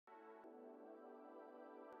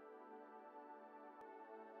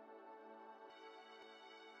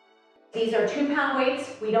These are 2-pound weights.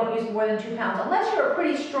 We don't use more than 2 pounds. Unless you're a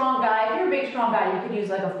pretty strong guy. If you're a big, strong guy, you could use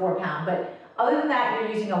like a 4-pound. But other than that,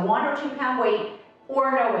 you're using a 1 or 2 pound weight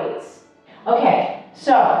or no weights. Okay,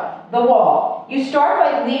 so the wall. You start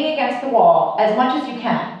by leaning against the wall as much as you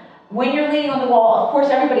can. When you're leaning on the wall, of course,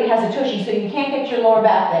 everybody has a tushy, so you can't get your lower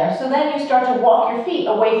back there. So then you start to walk your feet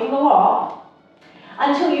away from the wall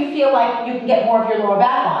until you feel like you can get more of your lower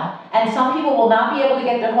back on. And some people will not be able to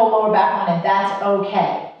get their whole lower back on, and that's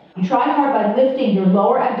okay. You try hard by lifting your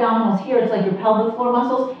lower abdominals here. It's like your pelvic floor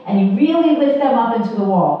muscles, and you really lift them up into the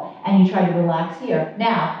wall, and you try to relax here.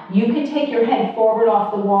 Now, you can take your head forward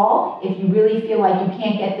off the wall if you really feel like you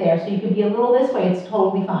can't get there. So you can be a little this way. It's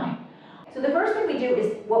totally fine. So the first thing we do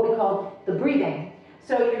is what we call the breathing.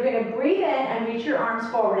 So you're going to breathe in and reach your arms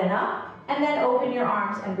forward and up, and then open your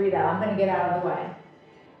arms and breathe out. I'm going to get out of the way.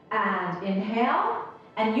 And inhale,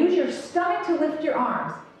 and use your stomach to lift your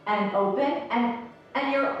arms, and open,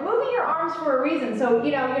 and you're moving your arms for a reason. So,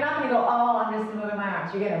 you know, you're not going to go, oh, I'm just moving my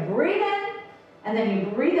arms. You're going to breathe in, and then you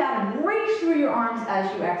breathe out and reach through your arms as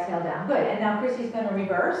you exhale down. Good. And now Chrissy's going to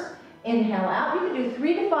reverse. Inhale out. You can do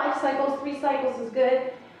 3 to 5 cycles. 3 cycles is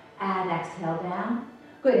good. And exhale down.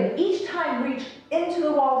 Good. And each time reach into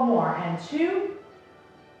the wall more. And 2.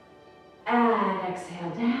 And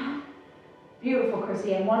exhale down. Beautiful,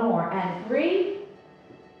 Chrissy. And 1 more. And 3.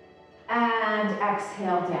 And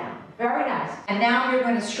exhale down. Very nice. And now you're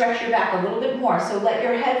going to stretch your back a little bit more. So let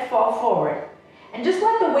your head fall forward. And just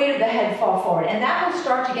let the weight of the head fall forward. And that will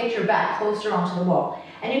start to get your back closer onto the wall.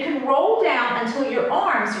 And you can roll down until your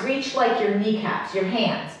arms reach like your kneecaps, your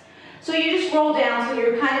hands. So you just roll down so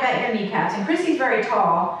you're kind of at your kneecaps. And Chrissy's very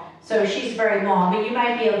tall, so she's very long, but you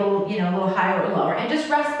might be a little, you know, a little higher or lower. And just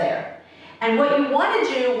rest there. And what you want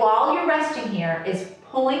to do while you're resting here is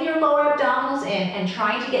pulling your lower abdominals in and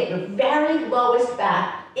trying to get your very lowest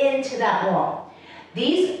back into that wall.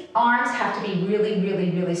 These arms have to be really, really,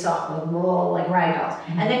 really soft, like rag dolls.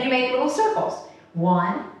 And then you make little circles.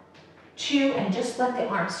 1, 2, and just let the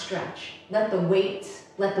arms stretch. Let the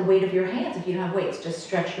weight of your hands, if you don't have weights, just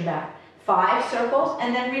stretch your back. 5 circles,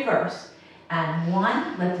 and then reverse. And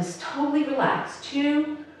 1, let this totally relax.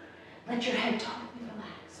 2, let your head totally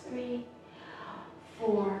relax. 3,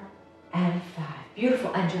 4, and 5.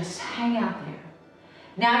 Beautiful, and just hang out there.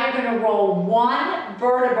 Now you're going to roll 1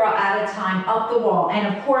 vertebra at a time up the wall.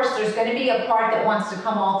 And of course, there's going to be a part that wants to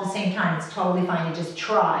come all at the same time. It's totally fine. You just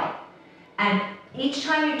try. And each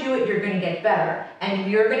time you do it, you're going to get better.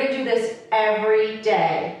 And you're going to do this every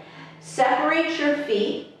day. Separate your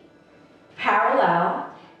feet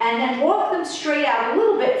parallel, and then walk them straight out a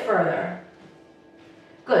little bit further.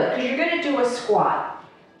 Good, because you're going to do a squat.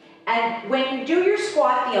 And when you do your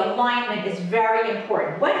squat, the alignment is very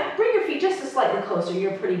important. Bring your feet just a slightly closer.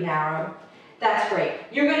 You're pretty narrow. That's great.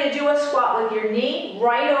 You're going to do a squat with your knee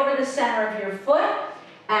right over the center of your foot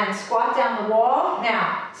and squat down the wall.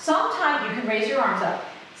 Now, sometimes you can raise your arms up.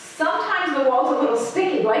 Sometimes the wall's a little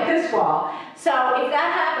sticky, like this wall. So if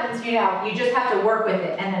that happens, you know, you just have to work with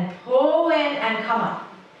it and then pull in and come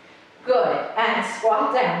up. Good, and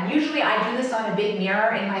squat down. Usually I do this on a big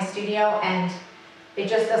mirror in my studio and it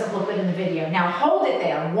just doesn't look good in the video. Now hold it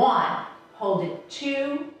there. 1, hold it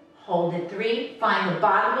 2, hold it 3. Find the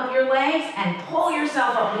bottom of your legs and pull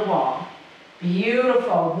yourself up the wall.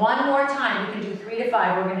 Beautiful. 1 more time. You can do 3 to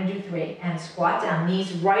 5. We're going to do 3. And squat down.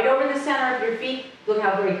 Knees right over the center of your feet. Look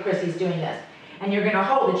how great Chrissy's doing this. And you're going to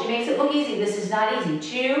hold it. She makes it look easy. This is not easy.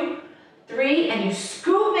 2, 3, and you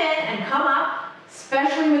scoop in and come up,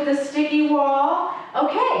 especially with the sticky wall.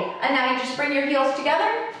 Okay, and now you just bring your heels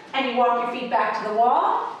together and you walk your feet back to the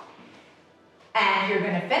wall. And you're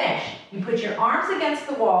going to finish. You put your arms against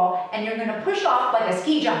the wall and you're going to push off like a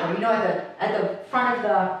ski jumper. You know, at the front of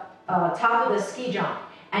the top of the ski jump.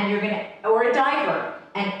 And you're going to, or a diver,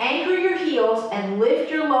 and anchor your heels and lift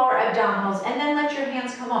your lower abdominals and then let your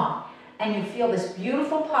hands come off. And you feel this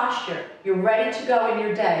beautiful posture. You're ready to go in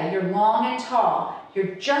your day. You're long and tall.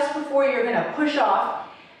 You're just before you're going to push off.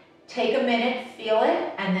 Take a minute, feel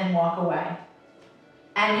it, and then walk away.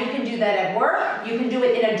 And you can do that at work. You can do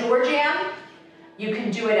it in a door jam. You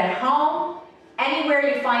can do it at home. Anywhere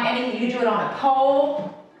you find anything. You can do it on a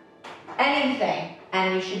pole. Anything.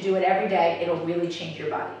 And you should do it every day. It'll really change your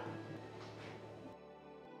body.